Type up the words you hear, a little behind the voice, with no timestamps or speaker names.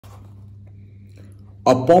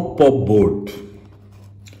A pop-pop boat,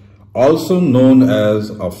 also known as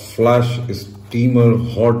a flash steamer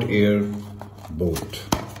hot air boat,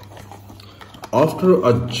 after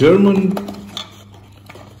a German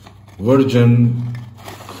version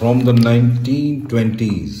from the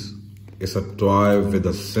 1920s, is a toy with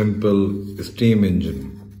a simple steam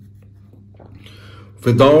engine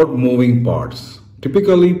without moving parts,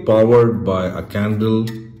 typically powered by a candle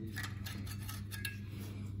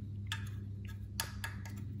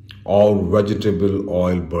or vegetable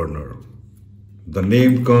oil burner. The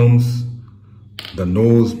name comes the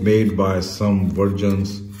nose made by some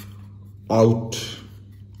versions out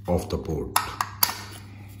of the port.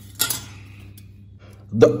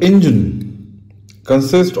 The engine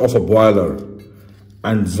consists of a boiler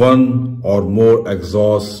and one or more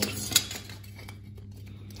exhaust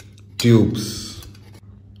tubes,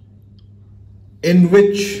 in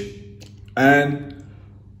which an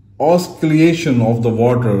oscillation of the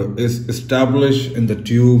water is established in the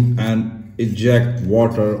tube and eject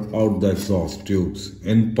water out the exhaust tubes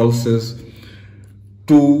in pulses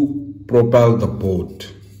to propel the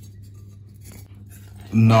boat.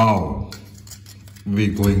 Now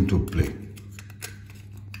we're going to play.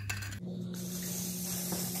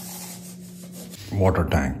 Water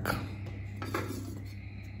tank.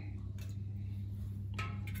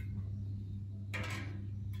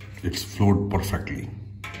 It's flowed perfectly.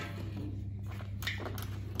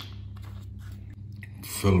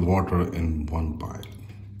 Fill water in one pipe.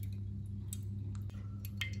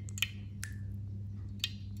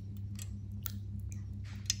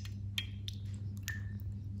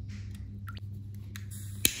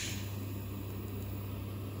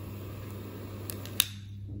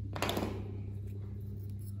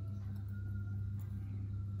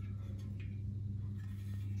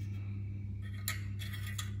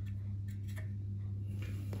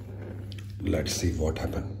 Let's see what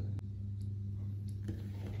happens.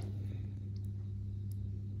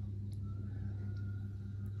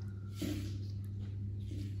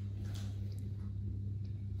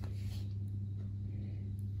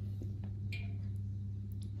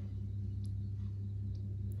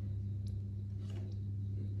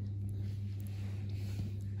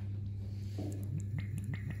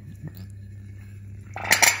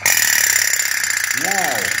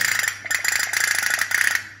 Wow!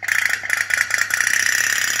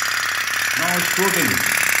 Now it's floating.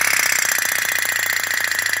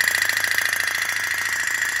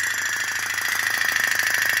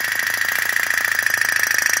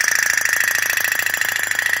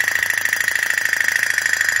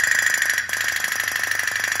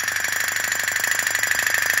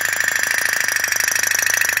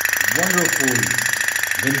 Wonderful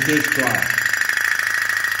vintage toy.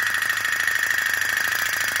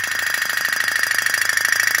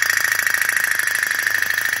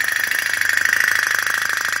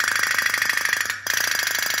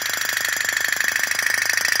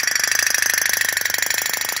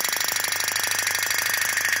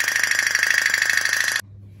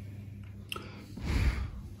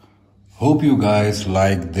 Hope you guys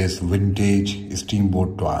like this vintage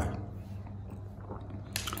steamboat toy.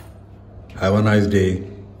 Have a nice day.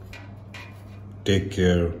 Take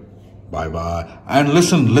care. Bye bye. And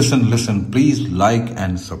listen. Please like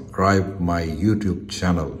and subscribe my YouTube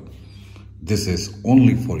channel. This is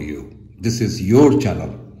only for you. This is your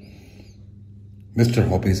channel. Mr.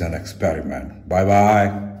 Hobbies and Experiment. Bye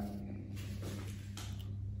bye.